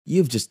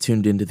You've just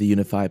tuned into the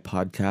Unify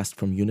podcast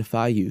from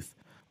Unify Youth.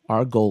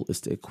 Our goal is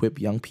to equip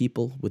young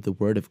people with the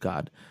Word of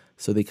God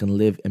so they can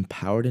live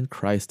empowered in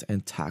Christ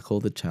and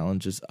tackle the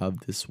challenges of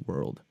this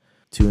world.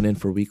 Tune in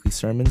for weekly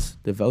sermons,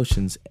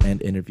 devotions,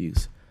 and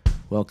interviews.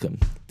 Welcome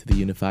to the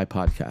Unify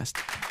podcast.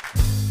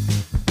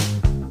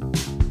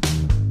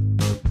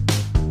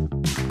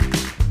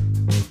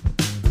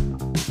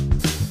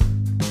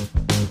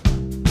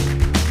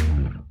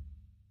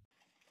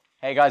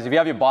 Hey guys, if you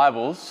have your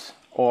Bibles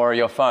or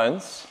your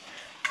phones,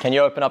 can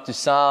you open up to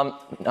Psalm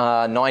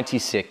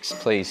 96,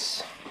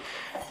 please?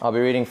 I'll be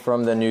reading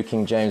from the New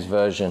King James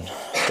Version,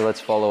 so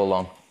let's follow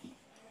along.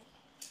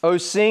 Oh,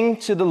 sing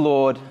to the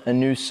Lord a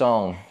new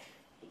song.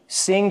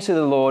 Sing to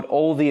the Lord,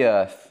 all the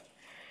earth.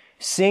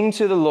 Sing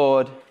to the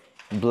Lord,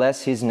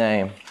 bless his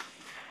name.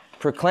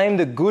 Proclaim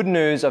the good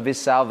news of his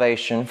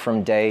salvation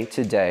from day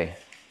to day.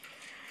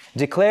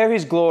 Declare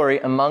his glory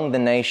among the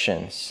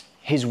nations,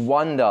 his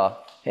wonder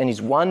and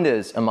his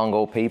wonders among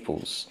all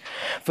peoples.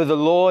 For the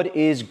Lord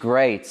is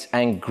great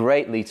and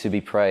greatly to be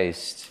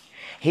praised.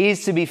 He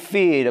is to be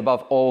feared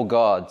above all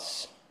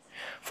gods.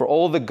 For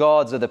all the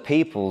gods of the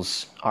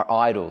peoples are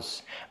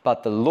idols,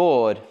 but the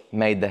Lord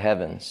made the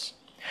heavens.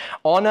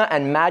 Honor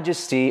and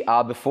majesty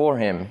are before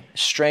him.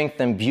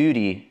 Strength and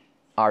beauty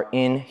are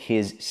in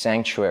his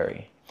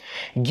sanctuary.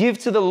 Give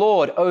to the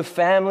Lord, O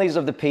families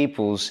of the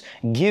peoples.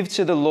 Give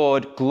to the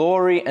Lord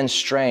glory and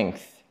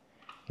strength.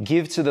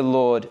 Give to the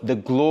Lord the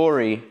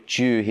glory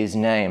due his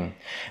name.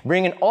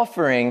 Bring an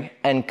offering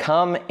and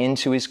come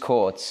into his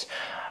courts.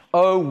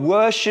 Oh,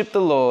 worship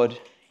the Lord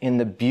in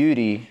the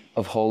beauty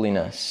of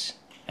holiness,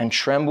 and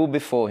tremble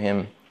before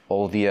him,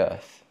 all the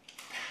earth.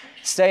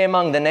 Say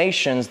among the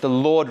nations, the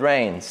Lord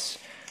reigns.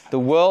 The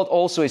world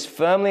also is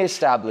firmly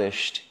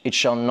established. It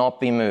shall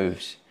not be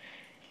moved.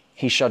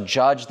 He shall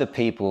judge the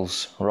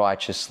peoples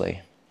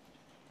righteously.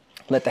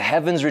 Let the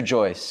heavens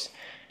rejoice,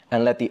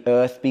 and let the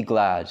earth be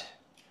glad.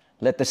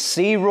 Let the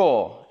sea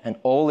roar and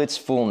all its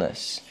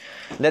fullness.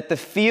 Let the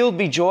field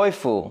be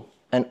joyful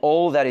and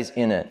all that is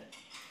in it.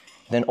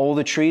 Then all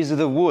the trees of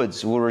the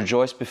woods will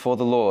rejoice before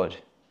the Lord,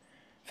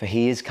 for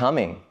he is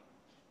coming.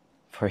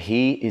 For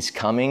he is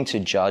coming to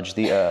judge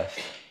the earth.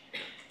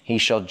 He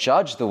shall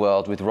judge the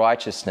world with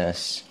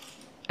righteousness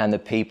and the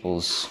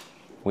peoples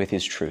with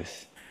his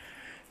truth.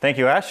 Thank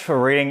you, Ash,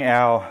 for reading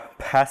our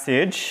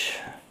passage.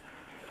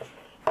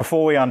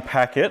 Before we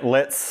unpack it,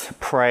 let's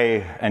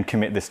pray and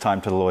commit this time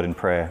to the Lord in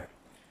prayer.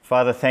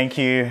 Father, thank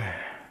you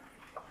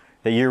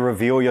that you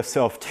reveal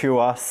yourself to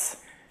us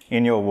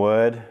in your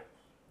word.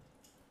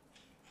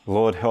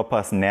 Lord, help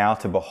us now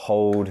to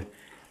behold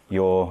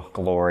your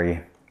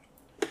glory.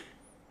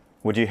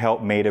 Would you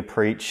help me to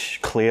preach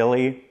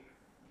clearly,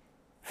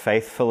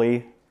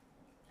 faithfully,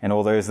 and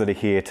all those that are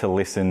here to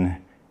listen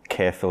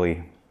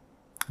carefully?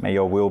 May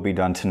your will be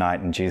done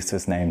tonight in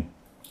Jesus' name.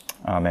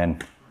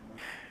 Amen.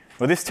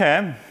 Well, this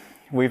term,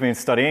 we've been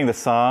studying the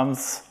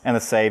Psalms and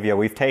the Saviour.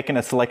 We've taken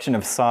a selection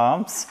of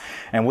Psalms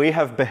and we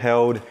have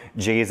beheld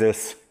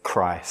Jesus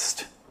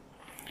Christ.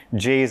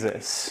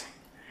 Jesus,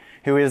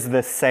 who is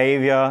the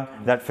Saviour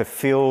that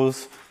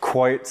fulfills,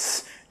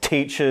 quotes,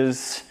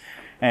 teaches,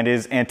 and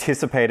is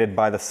anticipated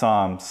by the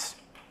Psalms.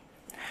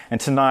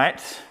 And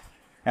tonight,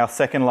 our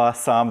second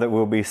last Psalm that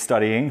we'll be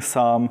studying,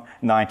 Psalm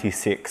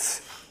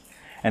 96.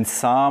 And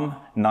Psalm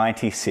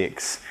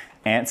 96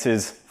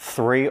 answers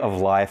three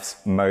of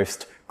life's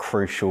most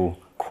crucial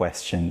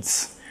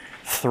questions.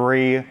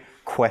 Three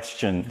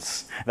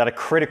questions that are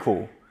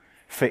critical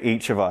for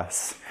each of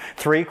us.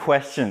 Three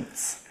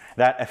questions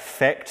that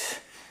affect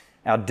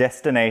our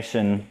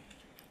destination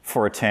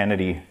for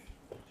eternity.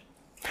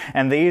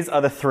 And these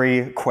are the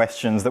three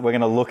questions that we're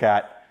going to look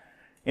at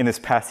in this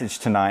passage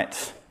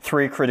tonight.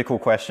 Three critical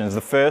questions.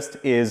 The first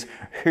is,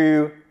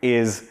 who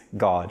is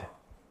God?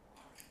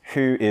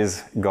 Who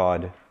is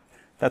God?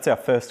 That's our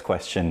first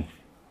question.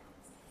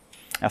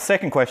 Our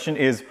second question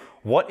is,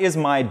 what is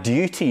my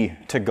duty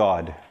to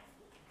God?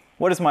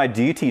 What is my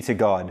duty to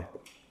God?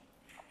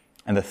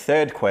 And the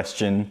third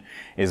question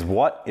is,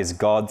 what is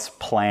God's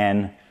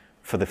plan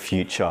for the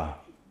future?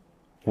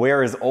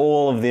 Where is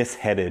all of this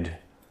headed?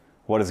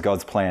 What is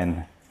God's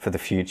plan for the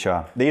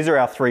future? These are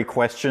our three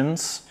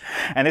questions,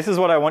 and this is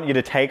what I want you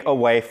to take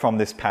away from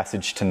this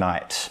passage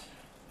tonight.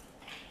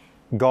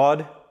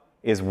 God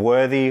is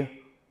worthy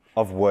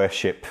of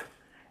worship,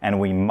 and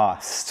we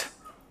must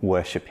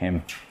worship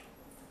him.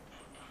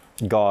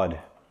 God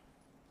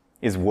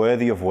is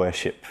worthy of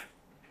worship.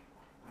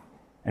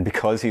 And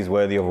because he's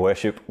worthy of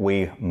worship,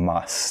 we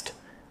must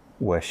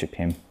worship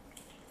him.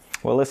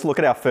 Well, let's look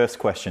at our first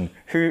question.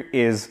 Who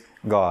is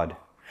God?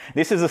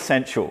 This is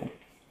essential.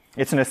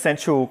 It's an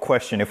essential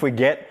question. If we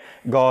get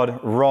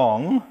God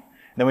wrong,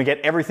 then we get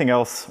everything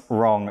else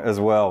wrong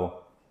as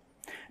well.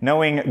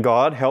 Knowing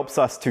God helps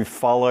us to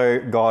follow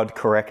God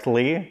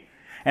correctly,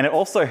 and it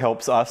also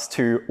helps us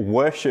to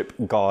worship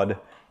God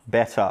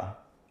better.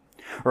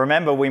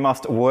 Remember, we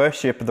must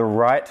worship the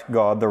right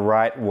God the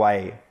right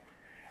way.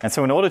 And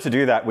so in order to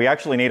do that, we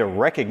actually need to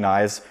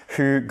recognize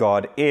who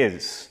God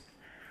is.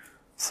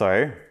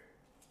 So,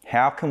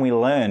 how can we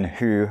learn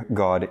who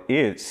God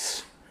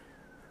is?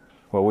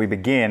 Well, we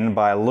begin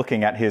by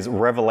looking at his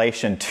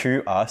revelation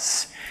to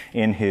us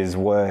in his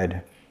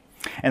word.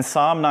 And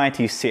Psalm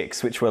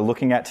 96, which we're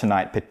looking at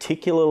tonight,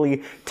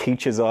 particularly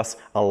teaches us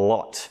a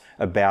lot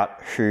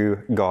about who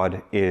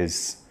God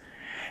is.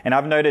 And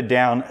I've noted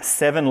down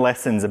 7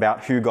 lessons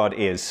about who God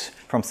is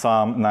from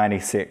Psalm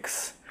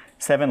 96.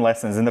 7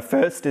 lessons. And the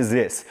first is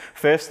this.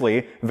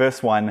 Firstly,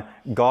 verse 1,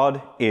 God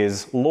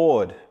is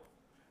Lord.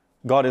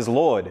 God is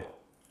Lord.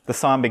 The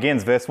psalm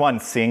begins, verse 1,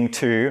 sing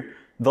to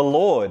the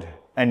Lord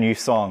a new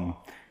song.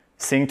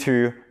 Sing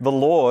to the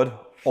Lord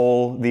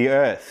all the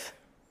earth.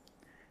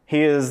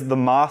 He is the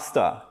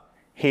master.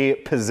 He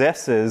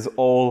possesses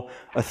all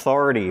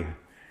authority.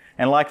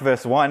 And like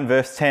verse 1,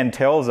 verse 10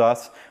 tells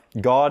us,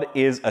 God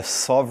is a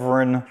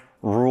sovereign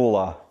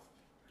ruler.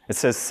 It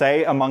says,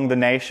 say among the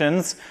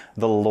nations,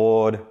 the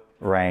Lord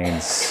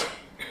reigns.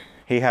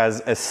 He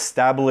has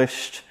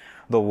established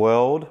the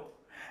world,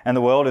 and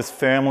the world is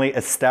firmly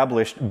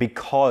established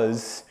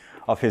because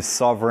of his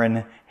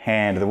sovereign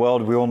hand. The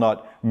world will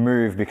not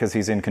move because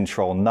he's in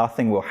control.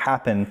 Nothing will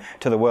happen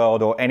to the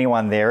world or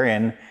anyone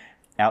therein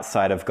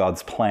outside of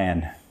God's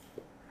plan.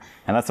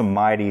 And that's a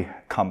mighty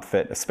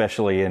comfort,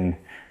 especially in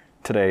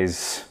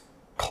today's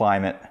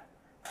climate.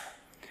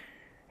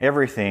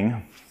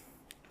 Everything,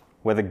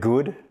 whether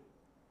good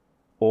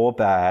or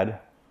bad,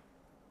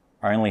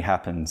 only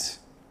happens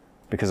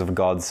because of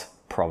God's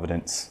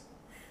providence,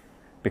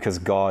 because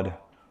God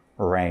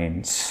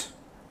reigns.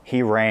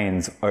 He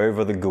reigns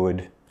over the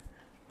good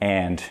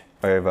and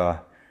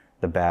over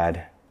the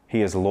bad.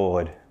 He is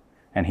Lord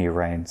and he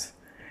reigns.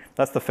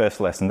 That's the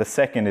first lesson. The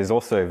second is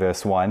also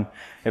verse 1.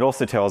 It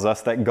also tells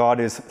us that God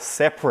is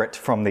separate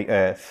from the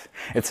earth.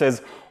 It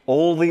says,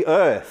 all the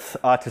earth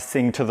are to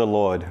sing to the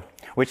Lord,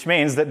 which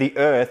means that the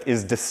earth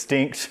is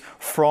distinct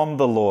from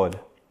the Lord.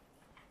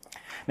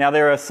 Now,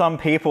 there are some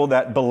people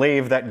that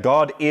believe that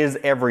God is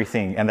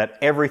everything and that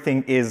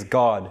everything is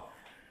God.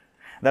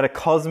 That a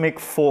cosmic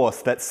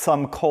force that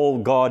some call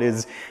God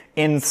is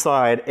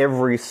inside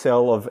every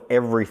cell of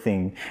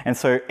everything. And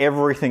so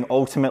everything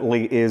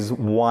ultimately is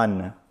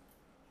one.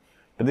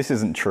 But this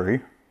isn't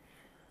true.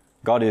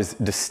 God is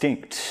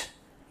distinct.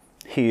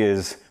 He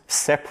is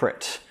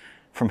separate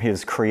from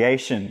his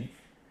creation.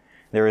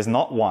 There is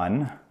not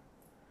one,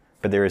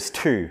 but there is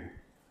two.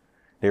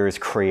 There is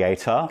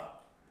creator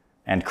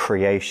and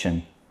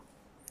creation.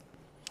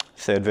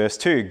 Third verse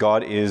 2,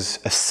 God is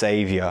a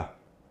savior.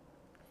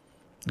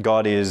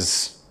 God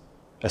is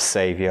a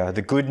savior.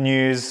 The good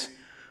news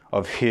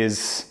of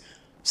his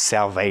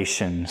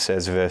salvation,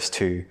 says verse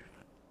 2.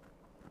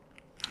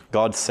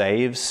 God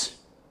saves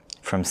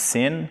from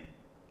sin,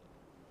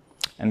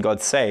 and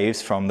God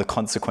saves from the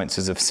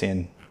consequences of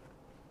sin.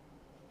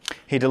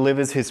 He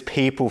delivers his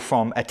people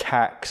from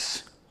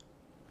attacks.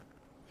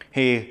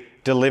 He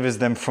delivers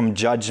them from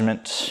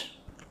judgment.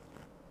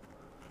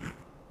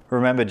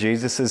 Remember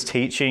Jesus'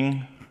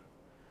 teaching,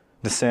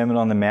 the Sermon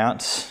on the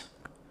Mount?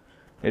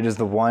 It is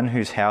the one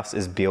whose house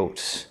is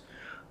built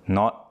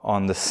not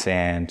on the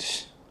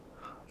sand,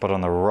 but on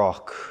the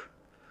rock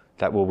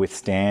that will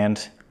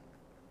withstand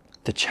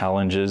the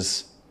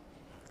challenges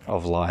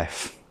of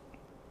life.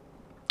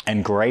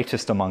 And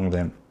greatest among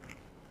them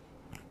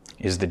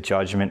is the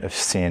judgment of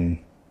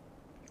sin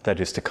that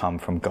is to come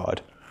from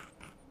God.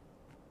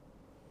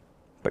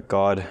 But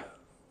God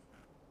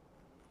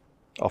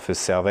offers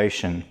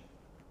salvation.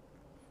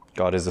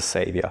 God is a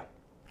savior.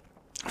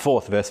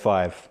 Fourth, verse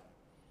 5.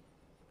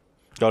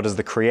 God is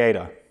the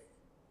creator.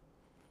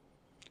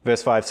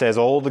 Verse 5 says,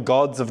 all the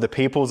gods of the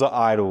peoples are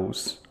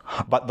idols,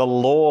 but the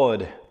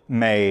Lord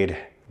made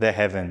the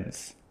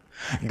heavens.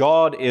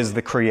 God is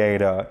the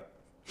creator.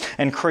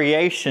 And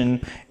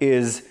creation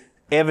is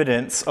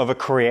evidence of a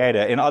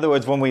creator. In other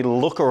words, when we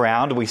look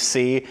around, we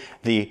see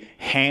the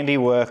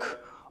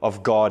handiwork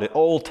of God. It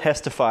all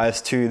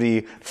testifies to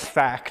the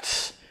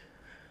fact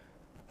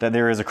that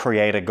there is a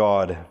creator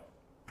God.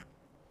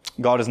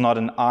 God is not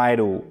an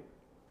idol.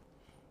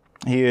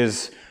 He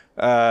is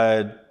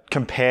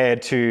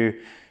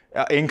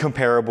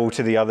incomparable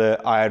to the other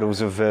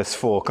idols of verse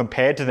 4.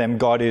 Compared to them,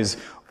 God is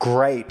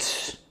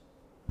great.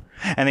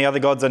 And the other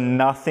gods are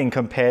nothing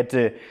compared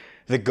to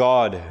the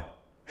God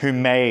who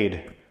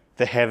made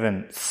the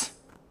heavens.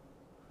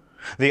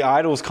 The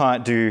idols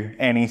can't do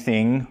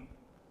anything.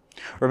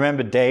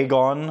 Remember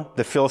Dagon,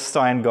 the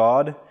Philistine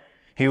god?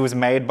 He was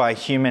made by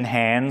human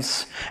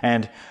hands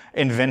and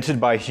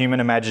invented by human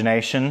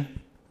imagination.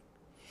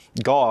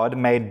 God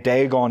made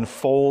Dagon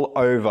fall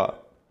over,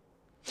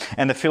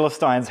 and the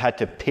Philistines had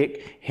to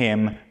pick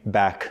him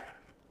back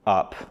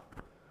up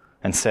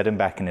and set him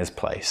back in his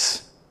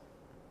place.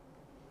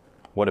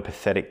 What a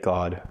pathetic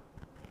God.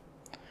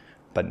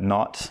 But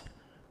not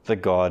the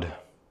God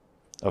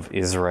of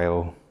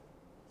Israel.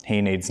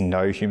 He needs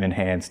no human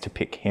hands to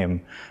pick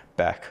him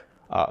back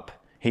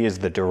up. He is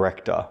the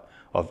director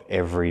of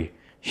every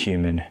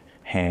human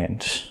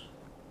hand.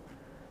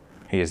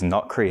 He is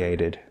not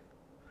created.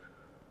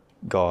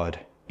 God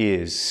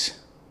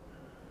is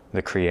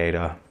the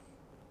creator.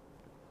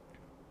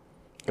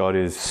 God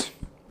is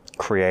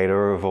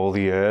creator of all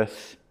the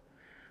earth,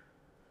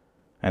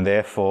 and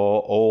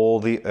therefore all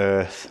the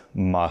earth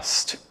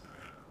must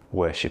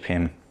worship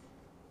him.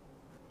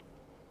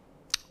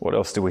 What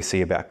else do we see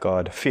about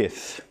God?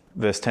 Fifth,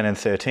 verse 10 and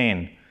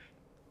 13.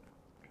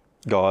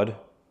 God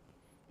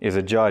is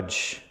a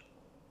judge.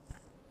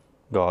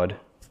 God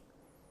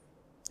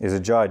is a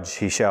judge.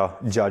 He shall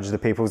judge the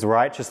peoples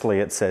righteously,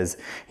 it says.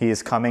 He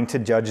is coming to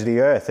judge the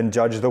earth and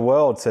judge the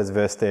world, says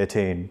verse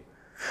 13.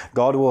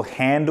 God will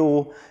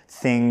handle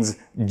things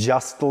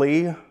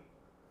justly,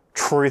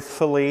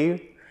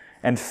 truthfully,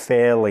 and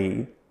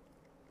fairly.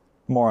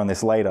 More on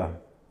this later.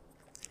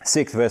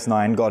 6th, verse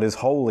 9, God is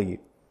holy.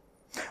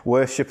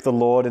 Worship the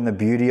Lord in the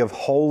beauty of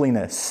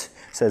holiness,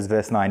 says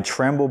verse 9.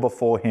 Tremble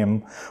before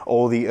him,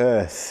 all the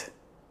earth.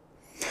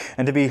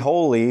 And to be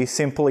holy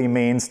simply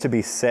means to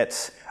be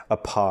set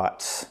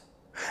apart.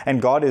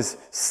 And God is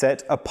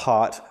set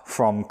apart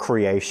from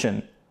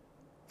creation.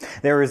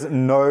 There is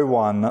no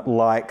one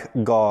like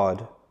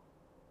God.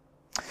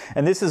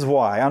 And this is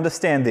why,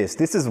 understand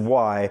this is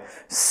why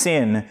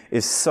sin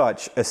is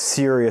such a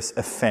serious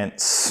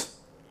offense.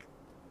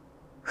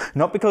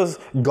 Not because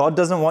God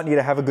doesn't want you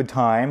to have a good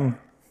time,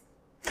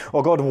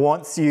 or God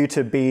wants you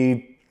to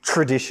be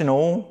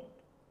traditional.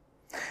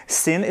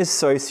 Sin is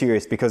so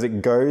serious because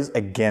it goes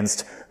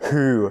against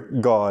who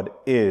God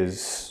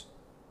is.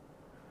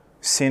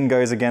 Sin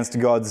goes against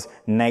God's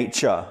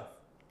nature.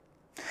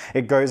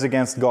 It goes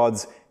against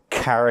God's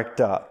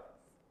character.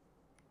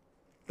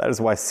 That is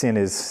why sin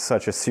is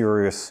such a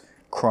serious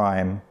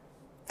crime.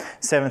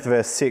 7th,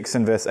 verse 6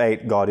 and verse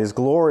 8, God is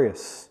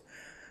glorious.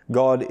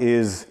 God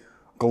is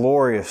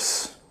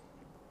glorious.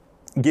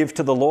 Give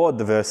to the Lord,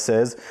 the verse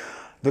says,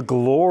 the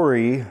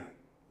glory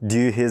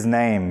due his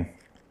name.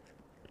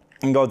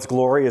 And God's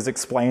glory is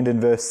explained in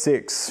verse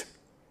 6.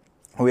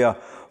 We are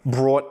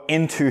brought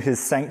into his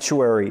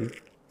sanctuary,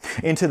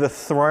 into the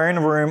throne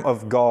room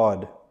of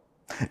God,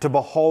 to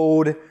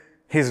behold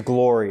his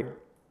glory.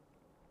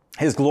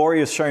 His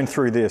glory is shown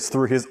through this,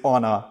 through his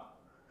honor,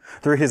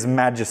 through his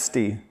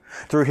majesty,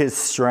 through his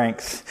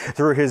strength,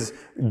 through his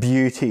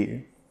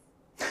beauty.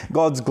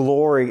 God's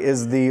glory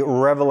is the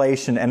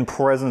revelation and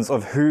presence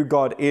of who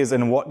God is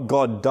and what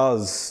God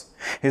does,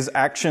 his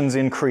actions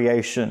in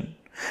creation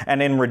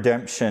and in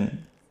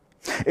redemption.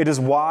 It is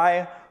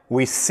why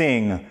we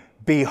sing,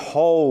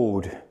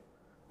 "Behold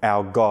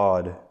our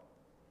God."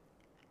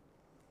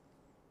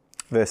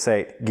 Verse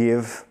 8,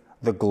 give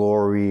the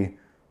glory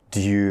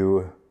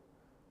due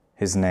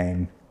his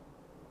name.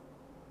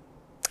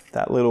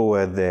 That little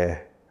word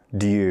there,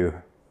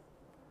 due,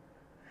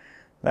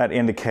 that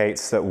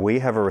indicates that we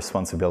have a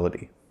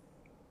responsibility.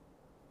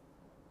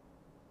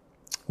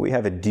 We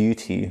have a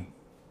duty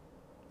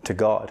to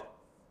God.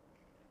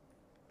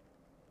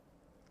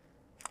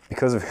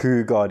 Because of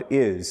who God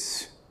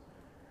is,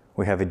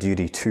 we have a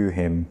duty to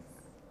him.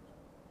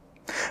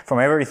 From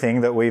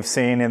everything that we've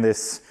seen in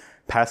this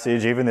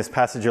passage, even this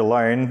passage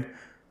alone,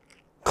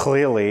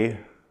 clearly,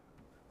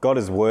 God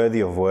is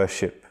worthy of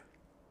worship.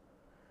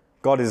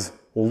 God is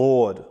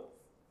Lord.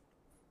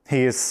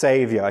 He is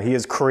Savior. He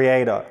is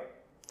Creator,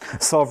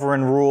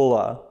 sovereign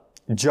ruler,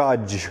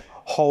 judge,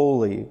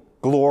 holy,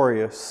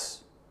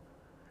 glorious.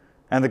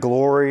 And the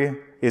glory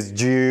is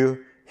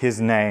due his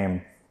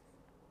name.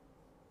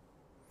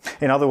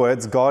 In other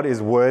words, God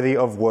is worthy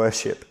of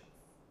worship.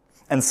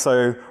 And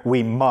so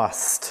we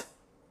must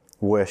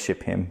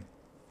worship him.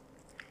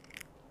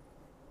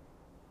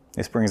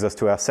 This brings us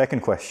to our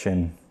second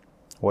question.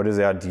 What is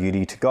our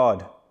duty to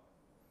God?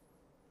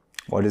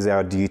 What is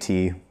our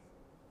duty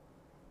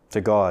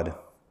to God?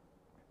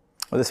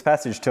 Well, this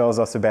passage tells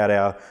us about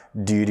our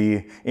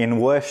duty in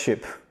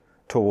worship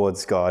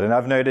towards God. And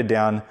I've noted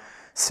down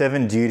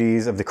 7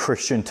 duties of the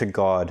Christian to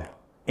God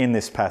in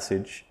this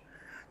passage.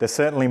 There's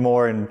certainly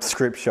more in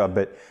Scripture,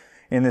 but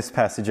in this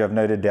passage I've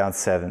noted down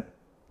 7.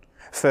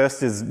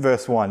 First is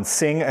verse 1,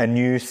 sing a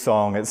new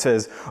song. It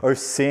says, "Oh,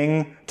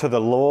 sing to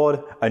the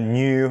Lord a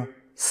new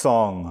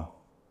song."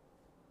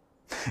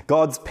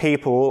 God's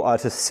people are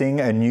to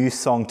sing a new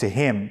song to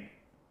him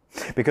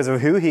because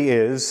of who he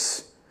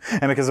is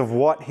and because of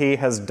what he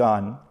has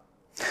done.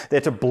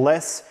 They're to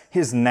bless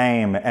his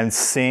name and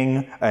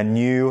sing a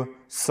new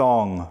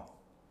song.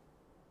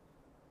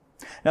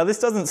 Now, this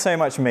doesn't so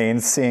much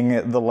mean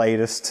sing the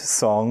latest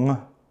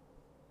song.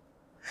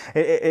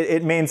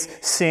 It means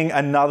sing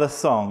another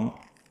song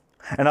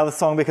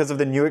because of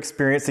the new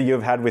experience that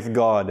you've had with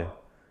God.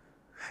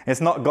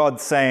 It's not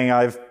God saying,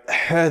 "I've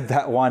heard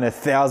that one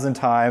 1,000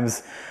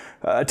 times,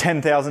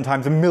 10,000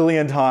 times,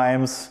 1,000,000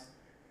 times.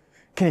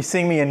 Can you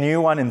sing me a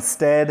new one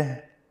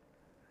instead?"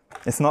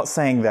 It's not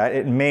saying that.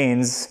 It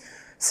means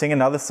sing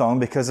another song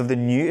because of the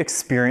new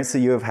experience that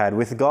you have had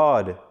with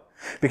God,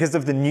 because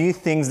of the new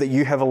things that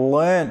you have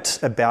learnt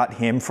about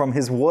him from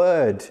his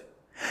word,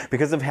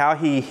 because of how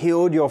he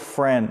healed your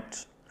friend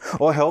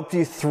or helped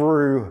you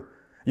through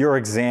your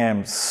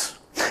exams,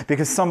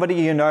 because somebody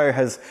you know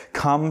has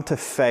come to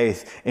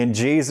faith in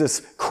Jesus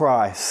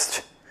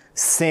Christ.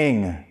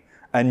 Sing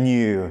a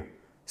new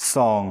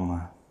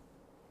song.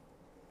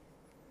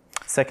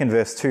 Second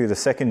verse 2, the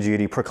second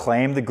duty,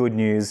 proclaim the good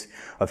news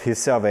of his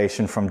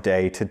salvation from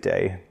day to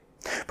day.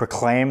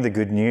 Proclaim the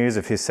good news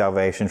of his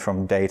salvation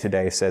from day to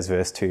day, says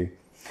verse 2.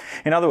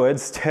 In other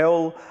words,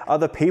 tell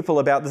other people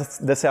about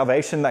the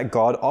salvation that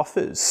God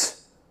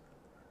offers.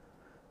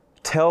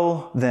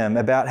 Tell them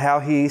about how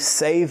he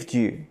saved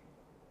you,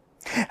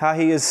 how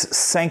he is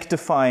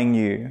sanctifying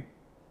you,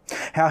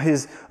 how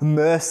his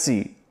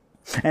mercy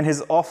and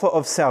his offer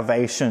of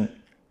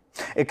salvation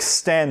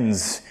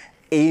extends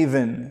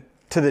even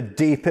to the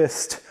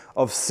deepest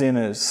of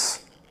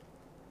sinners.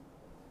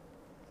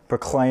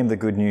 Proclaim the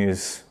good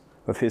news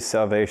of his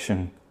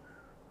salvation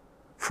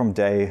from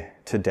day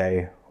to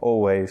day,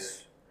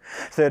 always.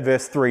 Third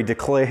verse 3,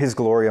 declare his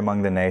glory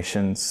among the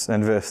nations.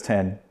 And verse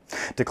 10,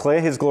 declare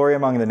his glory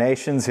among the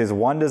nations, his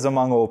wonders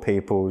among all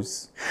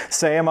peoples.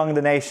 Say among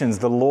the nations,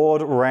 the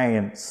Lord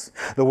reigns.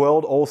 The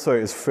world also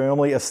is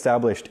firmly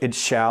established. It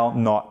shall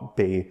not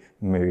be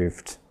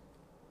moved.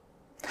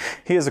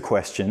 Here's a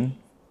question.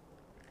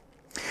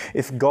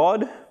 If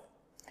God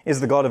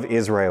is the God of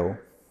Israel,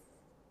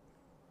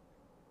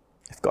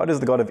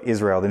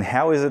 then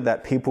how is it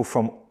that people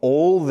from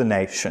all the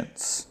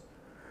nations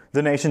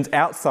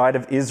outside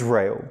of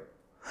Israel,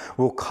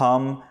 will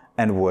come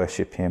and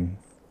worship him?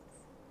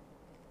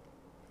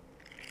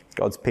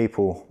 God's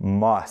people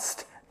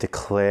must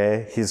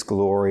declare his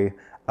glory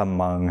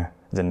among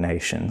the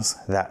nations.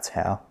 That's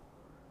how.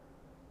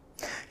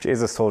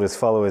 Jesus told his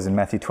followers in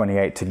Matthew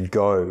 28 to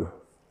go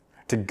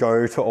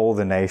to all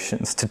the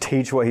nations, to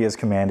teach what he has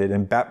commanded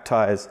and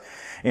baptize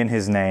in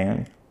his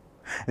name.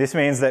 This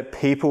means that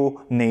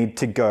people need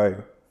to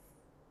go,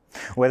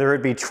 whether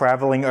it be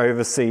traveling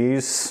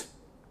overseas,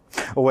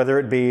 or whether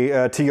it be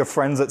to your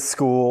friends at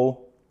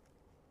school,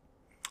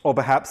 or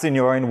perhaps in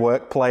your own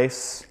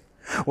workplace.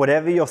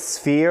 Whatever your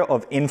sphere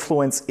of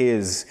influence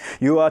is,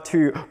 you are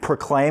to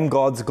proclaim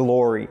God's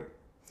glory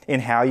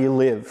in how you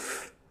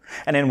live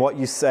and in what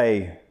you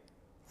say.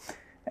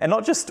 And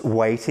not just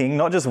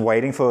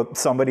waiting for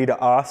somebody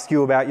to ask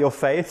you about your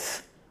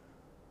faith.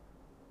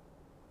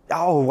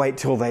 I'll wait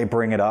till they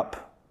bring it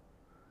up.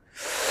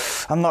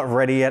 I'm not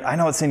ready yet. I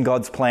know it's in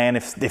God's plan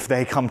if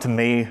they come to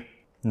me.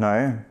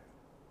 No.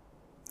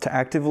 To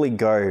actively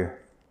go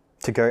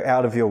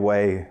out of your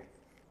way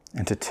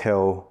and to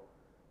tell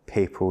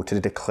people, to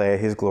declare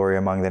his glory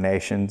among the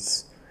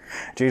nations.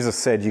 Jesus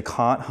said you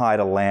can't hide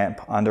a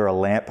lamp under a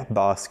lamp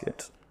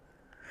basket,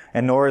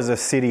 and nor is a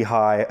city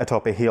high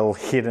atop a hill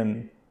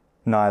hidden.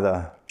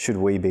 Neither should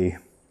we be.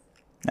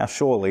 Now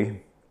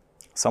surely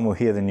some will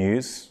hear the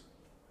news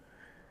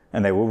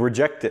and they will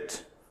reject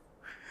it.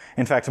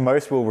 In fact,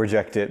 most will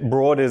reject it.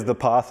 Broad is the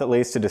path that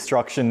leads to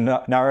destruction.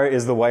 Narrow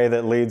is the way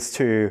that leads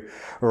to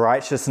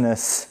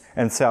righteousness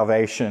and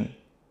salvation.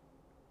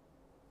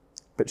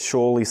 But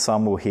surely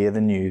some will hear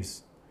the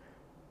news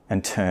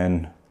and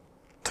turn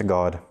to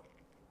God.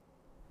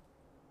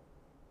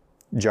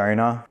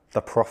 Jonah,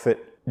 the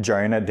prophet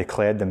Jonah,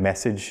 declared the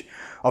message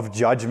of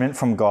judgment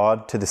from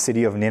God to the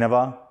city of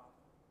Nineveh.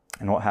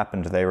 And what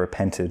happened? They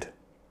repented.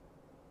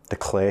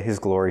 Declare his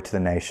glory to the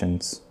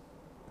nations.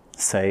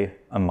 Say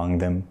among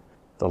them,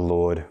 the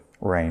Lord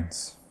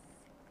reigns.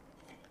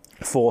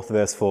 Fourth,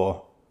 verse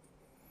 4.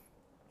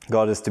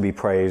 God is to be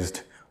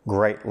praised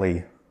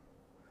greatly.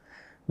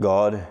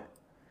 God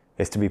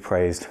is to be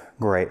praised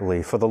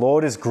greatly. For the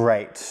Lord is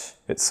great,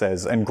 it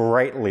says, and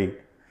greatly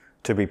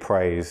to be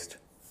praised.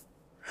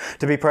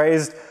 To be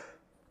praised,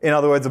 in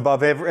other words,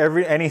 above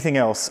anything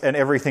else and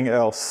everything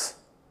else.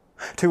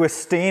 To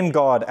esteem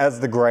God as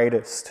the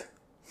greatest.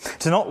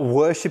 To not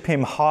worship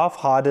him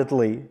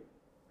half-heartedly.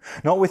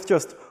 Not with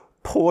just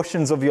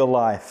portions of your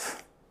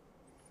life.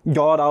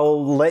 God,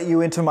 I'll let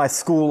you into my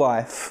school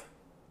life.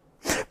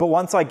 But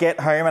once I get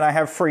home and I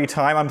have free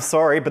time, I'm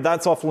sorry, but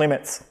that's off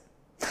limits.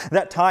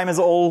 That time is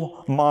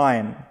all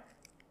mine.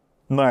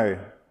 No,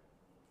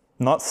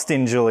 not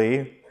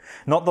stingily,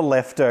 not the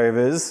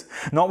leftovers,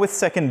 not with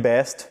second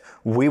best.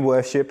 We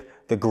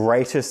worship the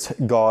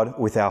greatest God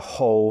with our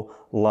whole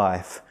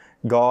life.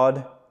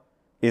 God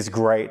is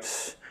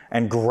great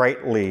and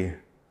greatly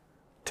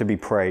to be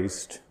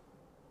praised.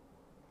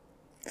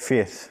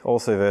 Fifth,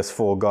 also verse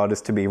 4, God is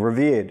to be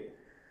revered.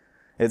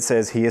 It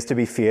says he is to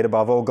be feared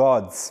above all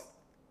gods.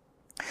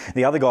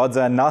 The other gods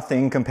are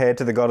nothing compared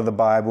to the God of the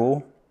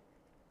Bible.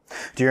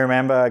 Do you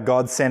remember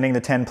God sending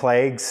the 10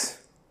 plagues?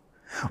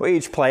 Well,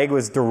 each plague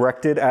was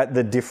directed at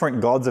the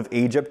different gods of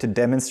Egypt to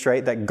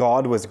demonstrate that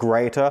God was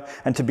greater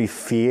and to be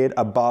feared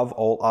above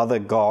all other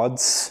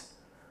gods.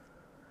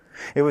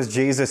 It was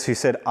Jesus who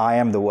said, I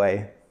am the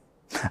way,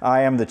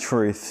 I am the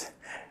truth,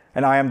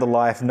 and I am the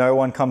life. No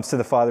one comes to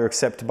the Father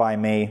except by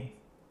me.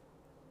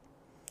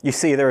 You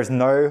see, there is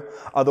no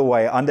other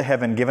way under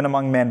heaven given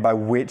among men by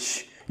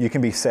which you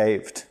can be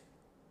saved.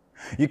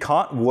 You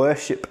can't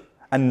worship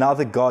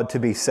another God to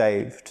be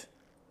saved.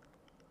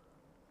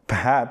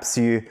 Perhaps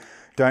you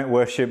don't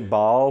worship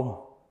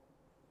Baal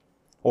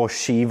or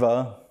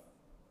Shiva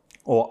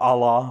or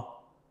Allah.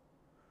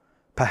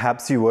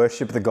 Perhaps you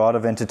worship the God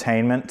of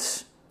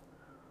entertainment,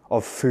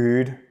 of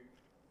food,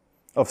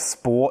 of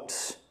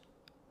sport.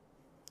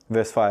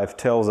 verse 5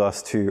 tells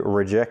us to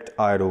reject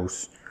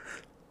idols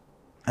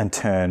and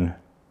turn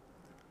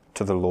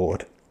to the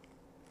Lord.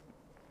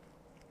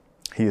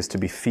 He is to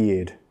be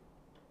feared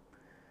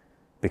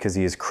because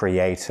he is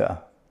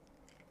creator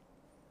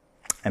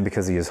and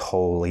because he is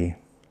holy.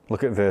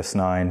 Look at verse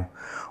 9.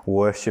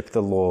 Worship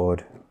the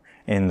Lord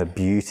in the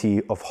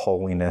beauty of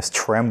holiness.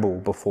 Tremble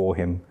before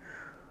him,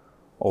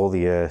 all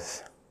the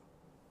earth.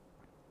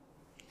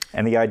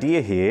 And the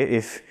idea here,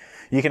 if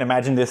you can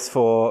imagine this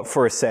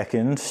for a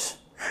second,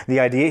 the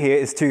idea here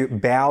is to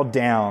bow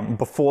down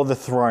before the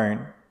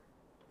throne,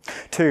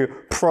 to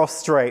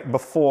prostrate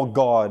before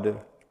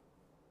God.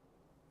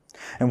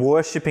 And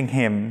worshipping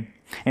him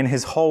in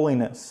his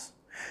holiness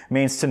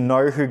means to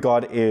know who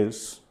God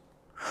is,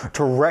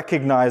 to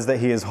recognize that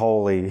he is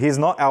holy. He is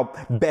not our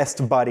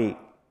best buddy.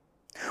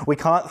 We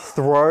can't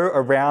throw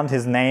around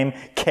his name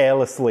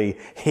carelessly.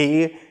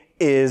 He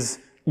is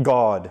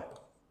God.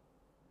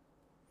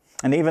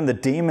 And even the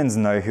demons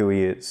know who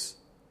he is,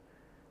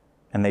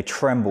 and they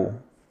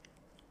tremble.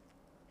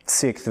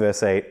 6th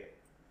verse 8,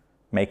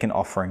 make an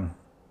offering.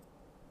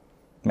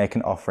 Make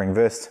an offering.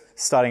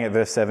 Starting at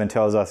verse 7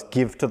 tells us,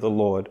 give to the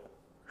Lord.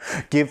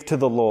 Give to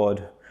the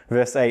Lord.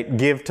 Verse 8,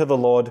 give to the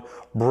Lord,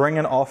 bring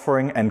an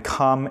offering and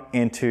come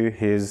into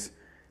his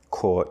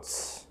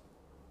courts.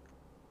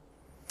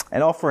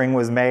 An offering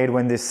was made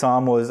when this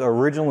psalm was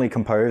originally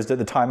composed at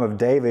the time of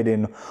David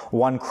in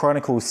 1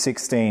 Chronicles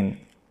 16.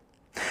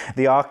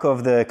 The Ark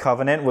of the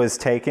Covenant was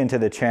taken to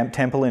the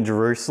temple in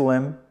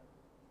Jerusalem.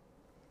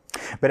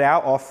 But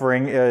our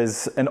offering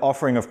is an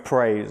offering of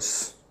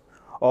praise,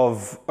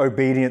 of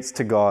obedience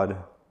to God.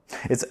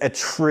 It's a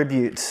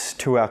tribute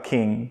to our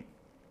King.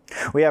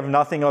 We have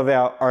nothing of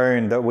our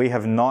own that we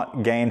have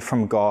not gained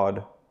from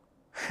God.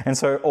 And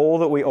so all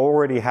that we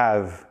already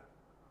have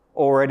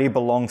already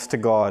belongs to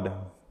God.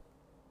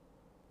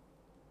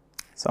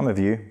 Some of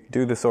you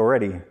do this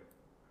already.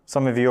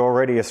 Some of you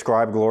already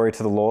ascribe glory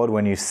to the Lord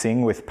when you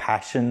sing with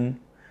passion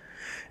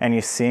and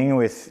you sing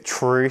with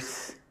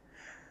truth,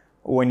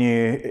 when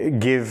you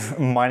give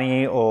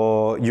money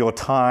or your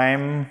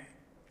time.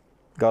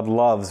 God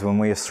loves when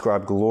we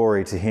ascribe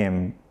glory to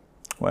him,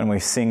 when we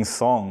sing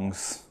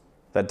songs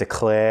that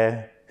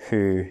declare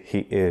who he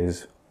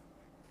is.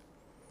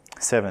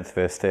 7th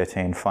verse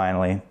 13,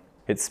 finally,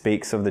 it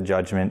speaks of the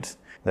judgment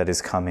that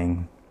is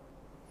coming.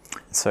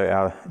 So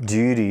our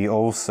duty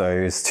also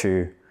is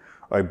to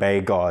obey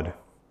God,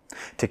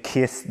 to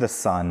kiss the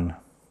Son,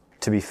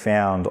 to be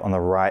found on the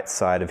right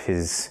side of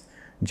his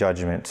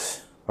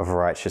judgment of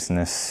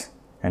righteousness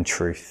and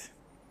truth.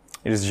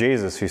 It is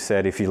Jesus who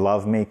said, if you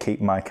love me,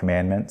 keep my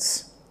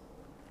commandments.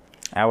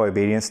 Our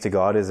obedience to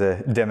God is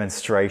a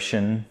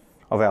demonstration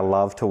of our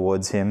love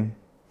towards him.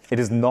 It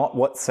is not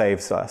what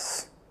saves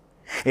us.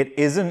 It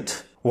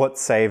isn't what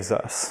saves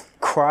us.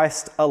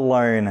 Christ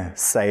alone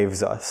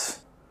saves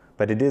us.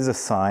 But it is a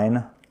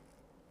sign.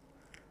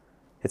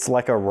 It's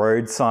like a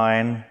road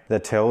sign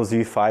that tells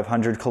you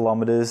 500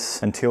 kilometers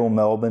until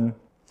Melbourne.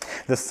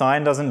 The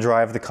sign doesn't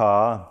drive the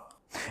car.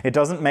 It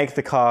doesn't make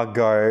the car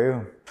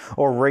go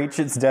or reach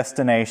its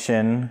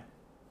destination.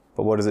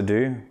 But what does it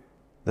do?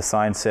 The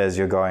sign says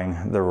you're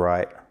going the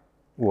right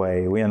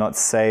way. We are not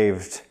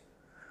saved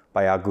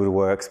by our good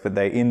works, but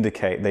they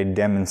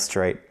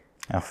demonstrate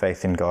our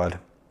faith in God.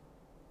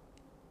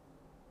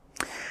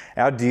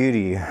 Our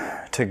duty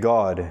to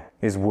God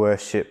is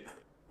worship.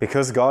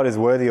 Because God is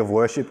worthy of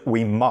worship,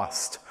 we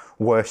must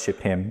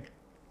worship him.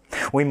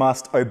 We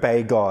must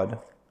obey God.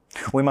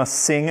 We must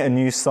sing a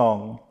new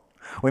song.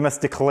 We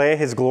must declare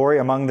his glory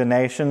among the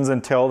nations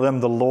and tell them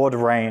the Lord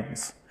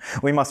reigns.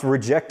 We must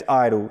reject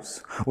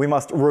idols. We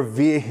must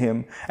revere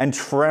him and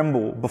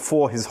tremble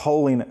before his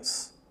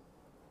holiness.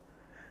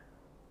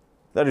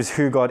 That is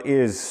who God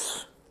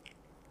is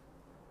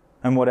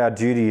and what our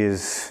duty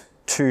is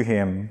to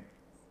him.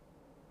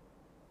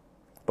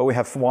 But we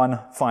have one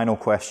final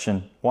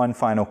question.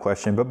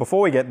 But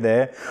before we get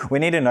there, we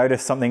need to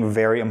notice something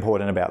very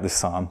important about this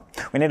psalm.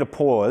 We need to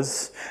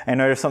pause and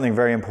notice something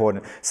very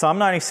important. Psalm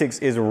 96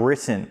 is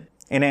written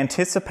in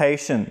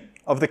anticipation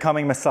of the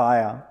coming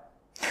Messiah.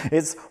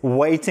 It's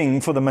waiting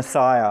for the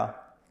Messiah,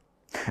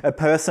 a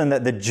person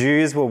that the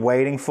Jews were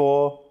waiting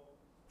for,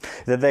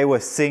 that they were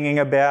singing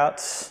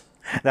about,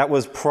 that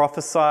was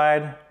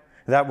prophesied,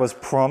 that was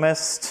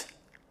promised.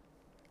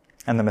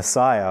 And the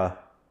Messiah,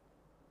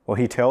 well,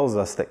 he tells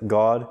us that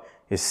God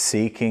is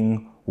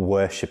seeking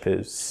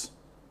worshippers.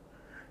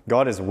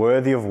 God is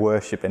worthy of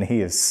worship and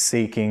he is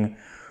seeking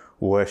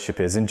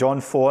worshippers. In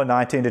John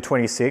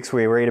 4:19-26,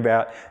 we read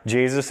about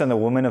Jesus and the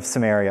woman of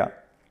Samaria.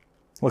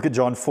 Look at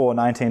John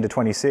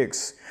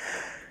 4:19-26.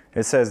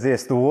 It says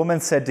this, the woman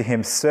said to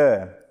him,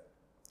 Sir,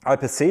 I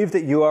perceive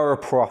that you are a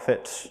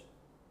prophet.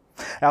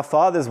 Our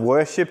fathers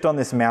worshipped on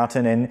this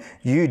mountain, and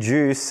you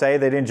Jews say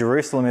that in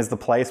Jerusalem is the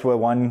place where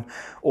one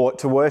ought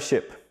to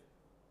worship.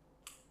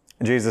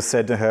 Jesus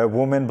said to her,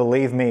 Woman,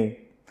 believe me,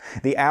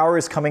 the hour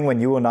is coming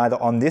when you will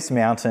neither on this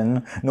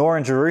mountain nor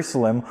in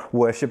Jerusalem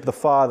worship the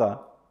Father.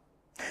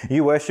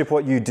 You worship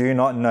what you do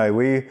not know.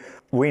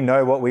 We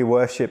know what we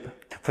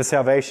worship, for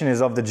salvation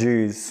is of the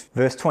Jews.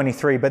 Verse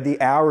 23, but the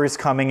hour is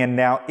coming and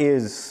now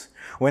is,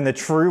 when the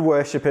true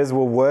worshippers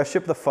will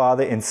worship the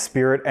Father in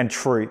spirit and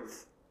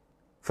truth.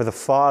 For the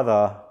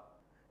Father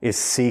is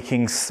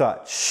seeking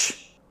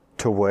such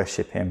to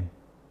worship him.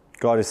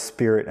 God is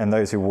spirit, and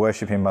those who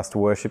worship him must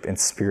worship in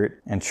spirit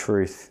and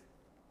truth.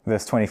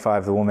 Verse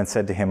 25, the woman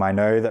said to him, I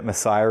know that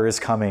Messiah is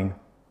coming,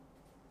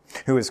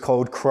 who is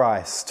called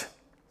Christ.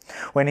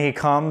 When he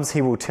comes,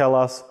 he will tell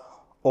us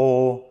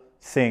all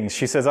things.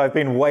 She says, I've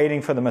been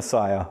waiting for the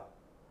Messiah.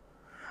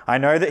 I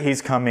know that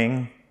he's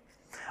coming.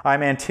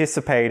 I'm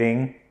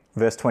anticipating.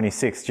 Verse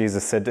 26,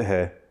 Jesus said to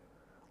her,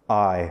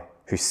 I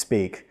who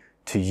speak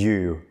to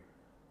you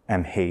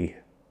am he.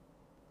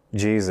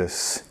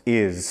 Jesus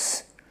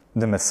is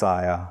the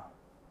Messiah.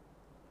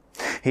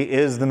 He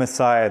is the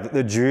Messiah that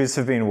the Jews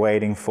have been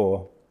waiting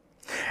for.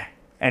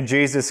 And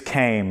Jesus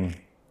came.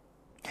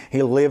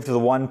 He lived the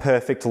one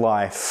perfect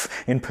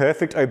life in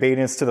perfect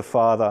obedience to the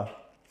Father.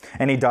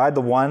 And he died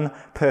the one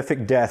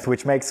perfect death,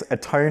 which makes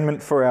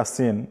atonement for our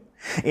sin.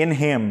 In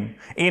him,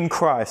 in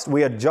Christ,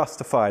 we are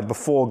justified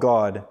before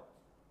God.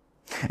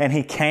 And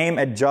he came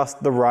at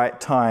just the right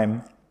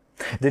time.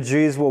 The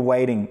Jews were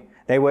waiting.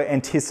 They were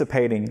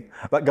anticipating.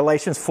 But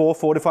Galatians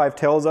 4:4-5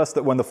 tells us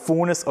that when the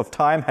fullness of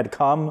time had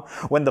come,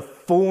 when the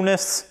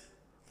fullness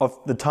of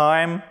the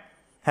time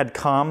had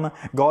come,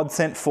 God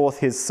sent forth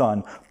his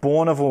Son,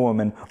 born of a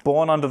woman,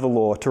 born under the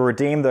law, to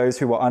redeem those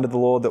who were under the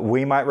law, that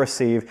we might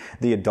receive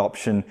the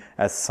adoption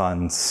as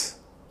sons.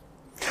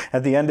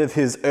 At the end of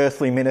his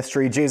earthly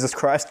ministry, Jesus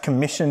Christ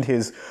commissioned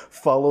his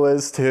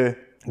followers to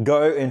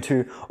go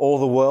into all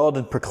the world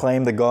and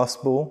proclaim the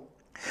gospel.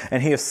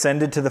 And he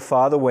ascended to the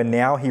Father, where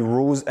now he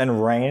rules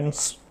and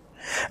reigns.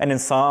 And in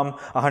Psalm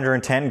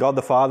 110, God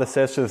the Father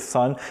says to the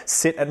Son,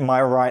 sit at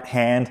my right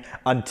hand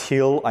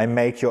until I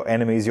make your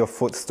enemies your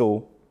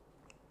footstool.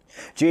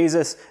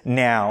 Jesus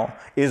now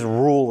is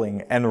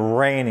ruling and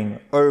reigning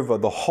over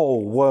the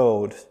whole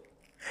world.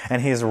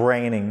 And he is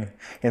reigning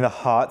in the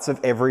hearts of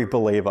every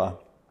believer.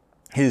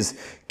 His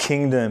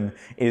kingdom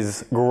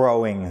is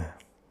growing.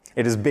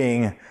 It is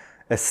being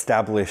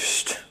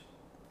established.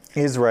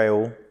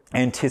 Israel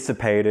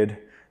anticipated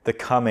the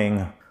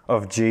coming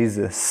of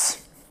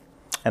Jesus.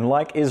 And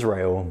like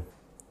Israel,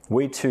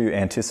 we too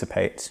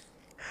anticipate.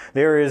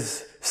 There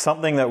is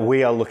something that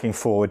we are looking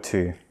forward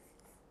to.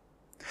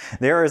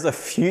 There is a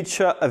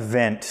future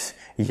event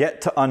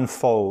yet to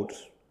unfold.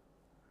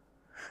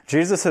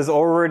 Jesus has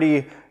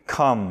already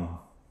come,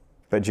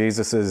 but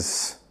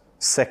Jesus'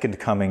 second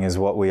coming is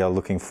what we are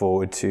looking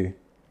forward to.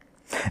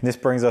 And this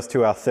brings us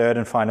to our third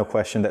and final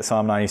question that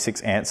Psalm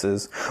 96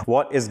 answers.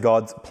 What is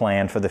God's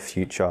plan for the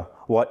future?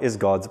 What is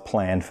God's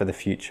plan for the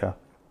future?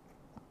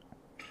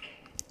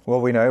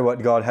 Well, we know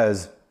what God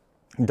has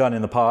done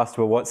in the past,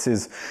 but what's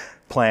his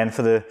plan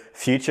for the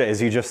future? Is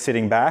he just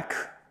sitting back?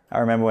 I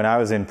remember when I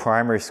was in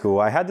primary school,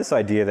 I had this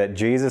idea that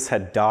Jesus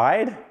had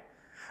died,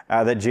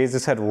 that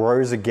Jesus had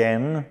rose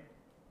again,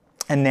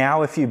 and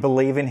now if you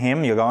believe in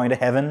him, you're going to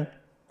heaven.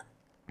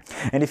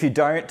 And if you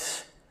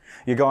don't,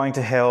 you're going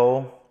to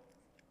hell.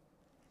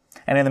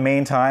 And in the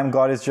meantime,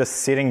 God is just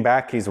sitting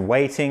back. He's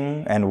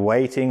waiting and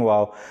waiting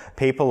while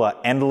people are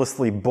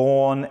endlessly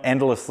born,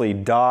 endlessly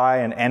die,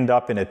 and end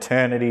up in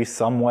eternity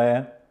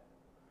somewhere.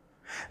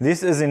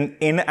 This is an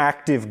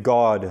inactive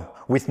God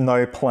with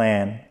no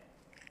plan.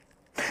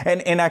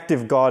 An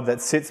inactive God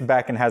that sits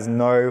back and has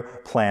no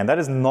plan. That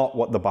is not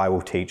what the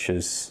Bible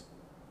teaches.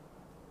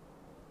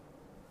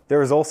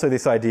 There is also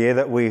this idea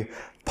that we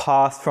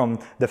pass from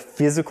the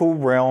physical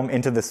realm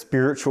into the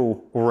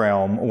spiritual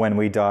realm when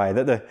we die.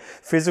 That the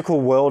physical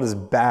world is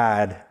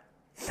bad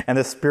and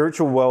the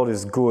spiritual world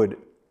is good.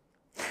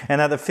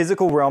 And that the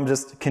physical realm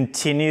just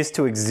continues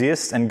to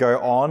exist and go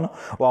on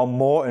while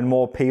more and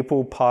more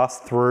people pass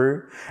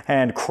through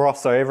and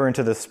cross over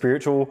into the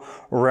spiritual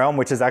realm,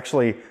 which is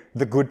actually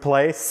the good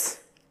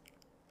place.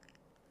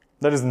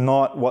 That is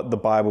not what the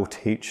Bible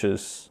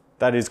teaches.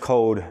 That is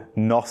called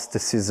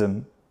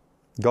Gnosticism.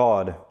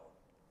 God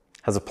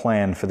has a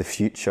plan for the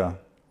future,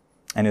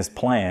 and his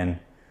plan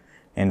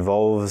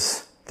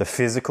involves the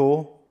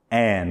physical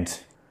and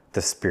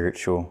the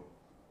spiritual.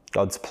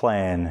 God's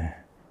plan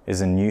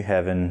is a new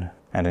heaven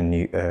and a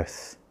new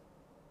earth.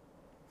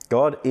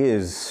 God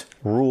is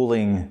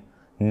ruling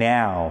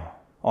now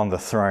on the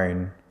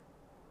throne,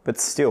 but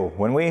still,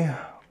 when we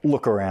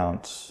look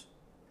around,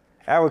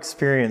 our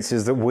experience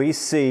is that we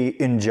see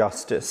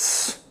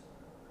injustice,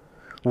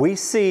 we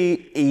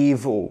see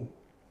evil,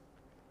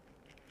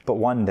 but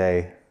one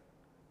day,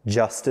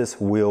 justice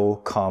will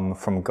come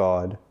from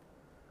God.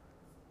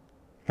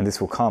 And this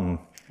will come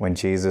when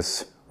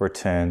Jesus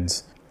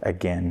returns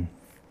again.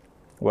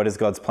 What is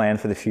God's plan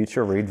for the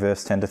future? Read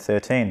verse 10 to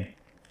 13.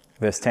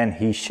 Verse 10,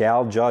 he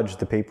shall judge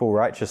the people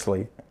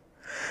righteously.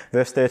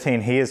 Verse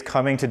 13, he is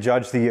coming to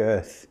judge the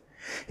earth.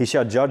 He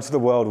shall judge the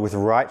world with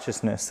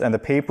righteousness and the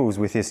peoples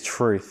with his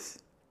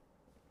truth.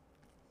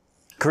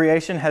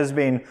 Creation has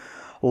been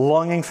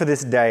longing for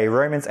this day.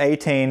 Romans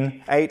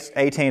 18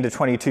 to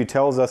 22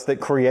 tells us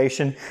that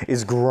creation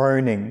is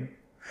groaning.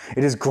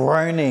 It is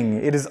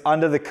groaning. It is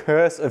under the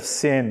curse of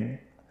sin.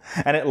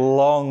 And it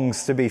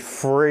longs to be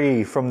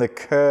free from the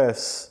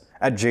curse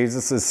at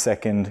Jesus'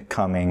 second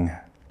coming.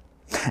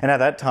 And at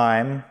that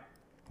time,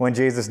 when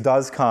Jesus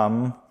does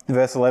come,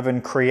 verse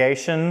 11,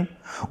 creation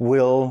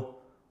will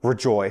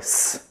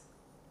rejoice.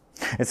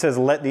 It says,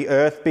 let the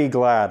earth be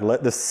glad,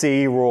 let the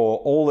sea roar,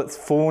 all its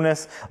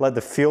fullness, let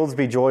the fields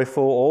be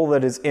joyful, all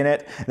that is in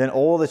it. Then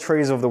all the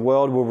trees of the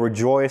world will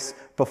rejoice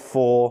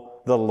before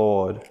the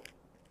Lord.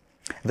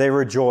 They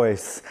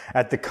rejoice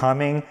at the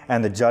coming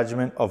and the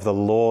judgment of the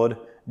Lord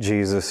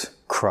Jesus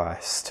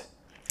Christ.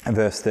 And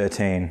verse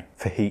 13,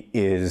 for he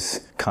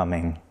is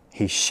coming.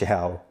 He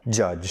shall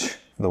judge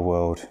the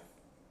world.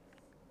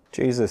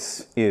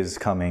 Jesus is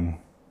coming.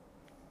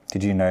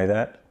 Did you know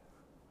that?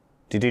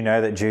 Did you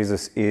know that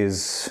Jesus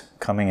is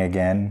coming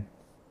again?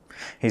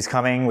 He's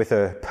coming with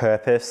a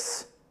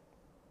purpose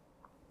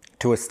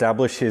to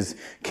establish his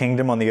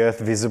kingdom on the earth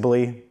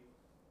visibly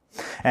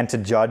and to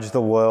judge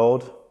the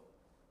world.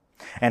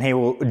 And he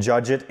will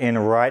judge it in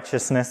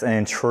righteousness and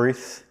in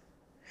truth.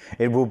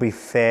 It will be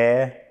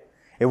fair.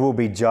 It will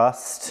be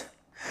just.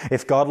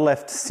 If God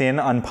left sin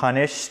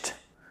unpunished,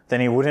 then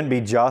he wouldn't be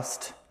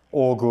just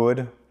or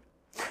good.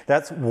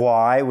 That's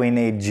why we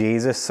need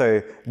Jesus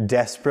so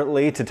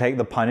desperately to take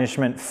the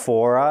punishment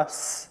for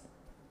us.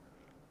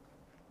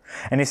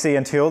 And you see,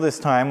 until this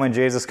time when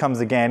Jesus comes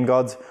again,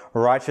 God's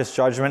righteous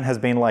judgment has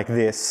been like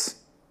this.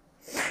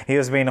 He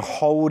has been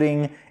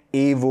holding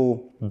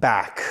evil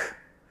back.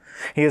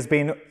 He has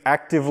been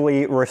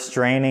actively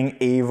restraining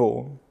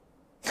evil.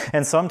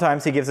 And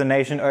sometimes he gives a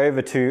nation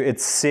over to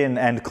its sin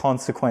and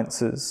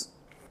consequences.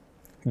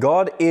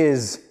 God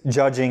is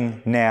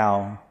judging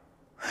now.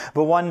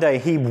 But one day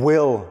he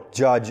will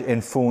judge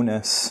in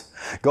fullness.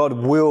 God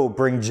will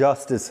bring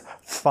justice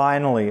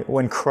finally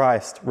when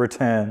Christ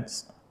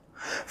returns.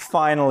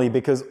 Finally,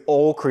 because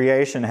all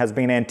creation has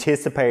been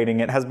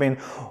anticipating it, has been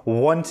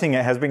wanting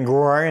it, has been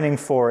groaning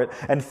for it.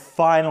 And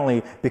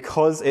finally,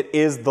 because it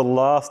is the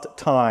last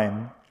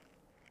time,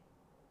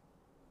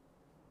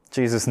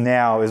 Jesus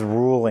now is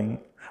ruling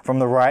from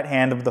the right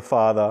hand of the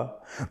Father,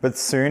 but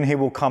soon he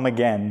will come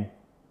again.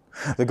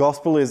 The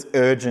gospel is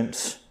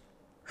urgent,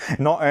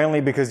 not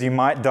only because you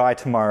might die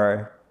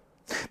tomorrow,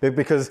 but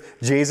because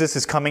Jesus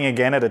is coming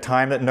again at a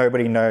time that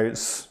nobody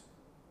knows.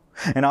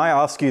 And I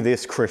ask you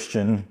this,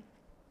 Christian,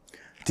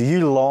 do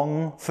you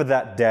long for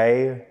that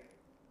day?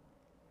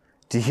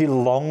 Do you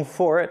long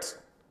for it?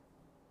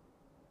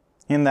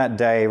 In that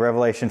day,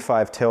 Revelation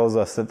 5 tells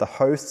us that the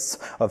hosts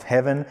of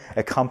heaven,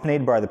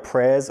 accompanied by the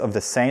prayers of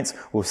the saints,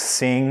 will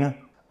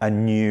sing a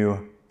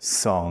new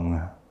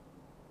song.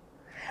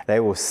 They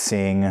will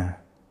sing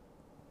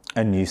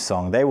a new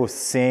song. They will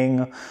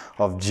sing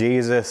of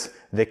Jesus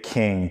the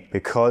King,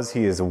 because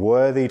he is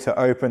worthy to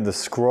open the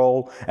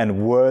scroll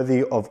and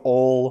worthy of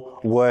all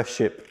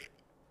worship.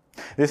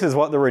 This is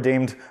what the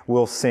redeemed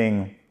will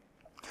sing.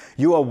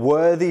 You are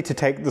worthy to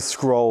take the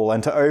scroll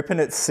and to open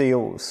its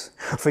seals,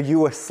 for you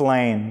were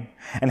slain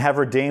and have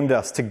redeemed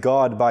us to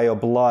God by your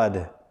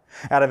blood,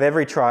 out of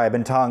every tribe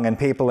and tongue and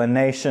people and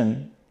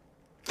nation,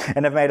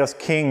 and have made us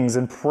kings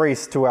and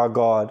priests to our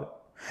God.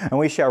 And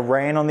we shall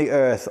reign on the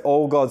earth.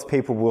 All God's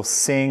people will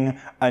sing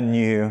a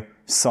new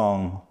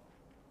song.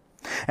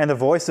 And the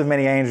voice of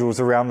many angels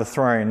around the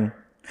throne,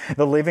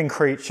 the living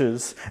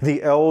creatures,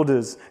 the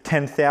elders,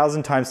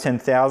 10,000 times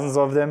 10,000s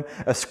of them,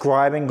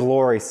 ascribing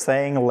glory,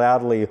 saying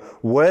loudly,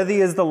 worthy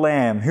is the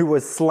Lamb who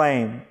was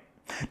slain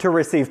to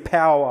receive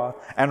power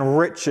and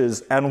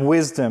riches and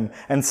wisdom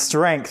and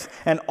strength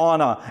and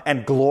honor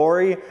and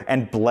glory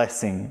and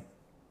blessing.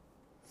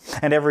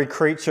 And every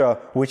creature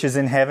which is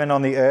in heaven,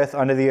 on the earth,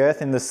 under the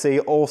earth, in the sea,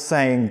 all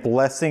saying,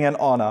 blessing and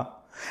honor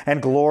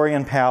and glory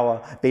and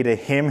power be to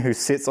him who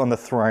sits on the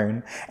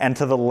throne and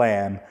to the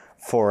Lamb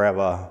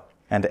forever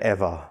and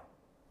ever.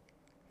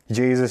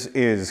 Jesus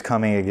is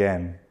coming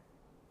again.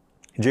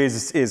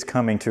 Jesus is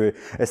coming to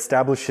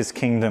establish his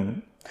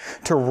kingdom,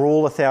 to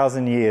rule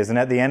 1,000 years. And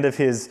at the end of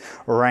his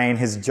reign,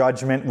 his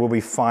judgment will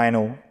be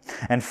final.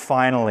 And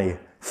finally,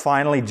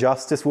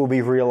 justice will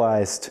be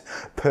realized.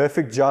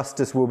 Perfect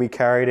justice will be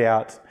carried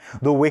out.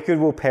 The wicked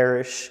will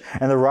perish,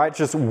 and the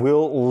righteous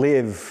will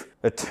live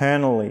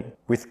eternally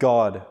with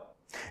God.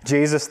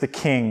 Jesus the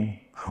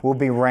King will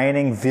be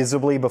reigning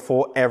visibly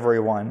before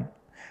everyone,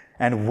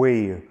 and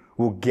we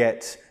will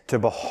get to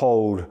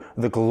behold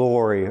the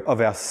glory of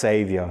our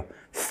Savior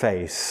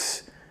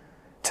face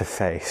to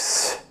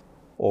face.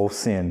 All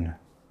sin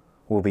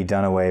will be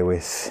done away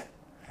with,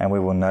 and we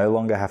will no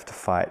longer have to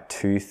fight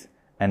tooth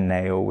and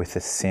nail with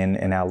the sin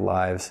in our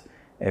lives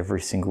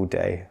every single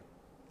day.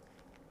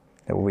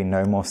 There will be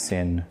no more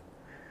sin,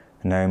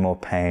 no more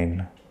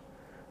pain,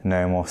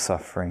 no more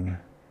suffering.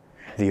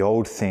 The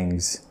old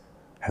things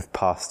have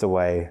passed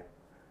away.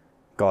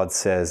 God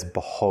says,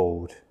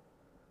 behold,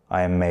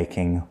 I am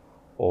making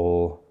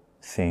all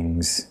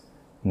things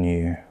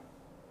new.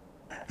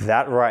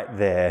 That right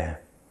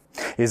there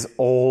is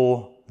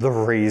all the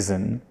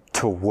reason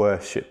to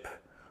worship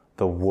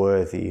the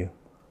worthy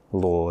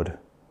Lord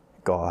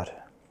God.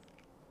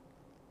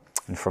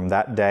 And from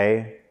that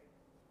day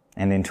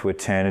and into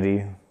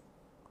eternity,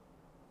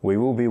 we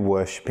will be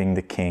worshipping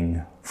the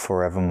King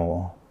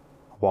forevermore.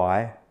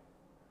 Why?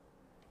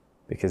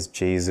 Because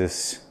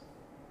Jesus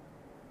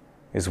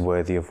is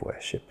worthy of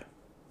worship.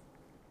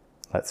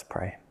 Let's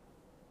pray.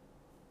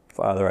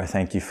 Father, I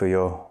thank you for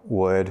your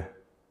word.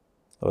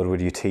 Lord,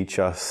 would you teach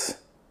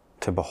us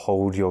to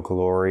behold your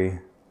glory,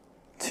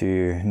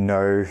 to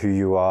know who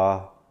you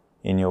are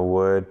in your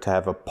word, to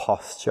have a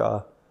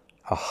posture,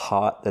 a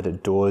heart that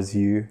adores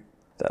you,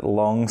 that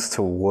longs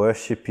to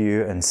worship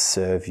you and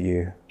serve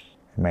you.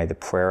 And may the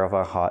prayer of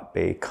our heart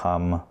be,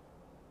 come,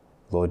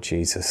 Lord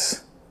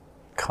Jesus,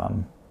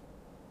 come.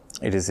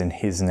 It is in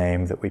his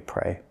name that we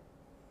pray.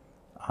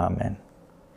 Amen.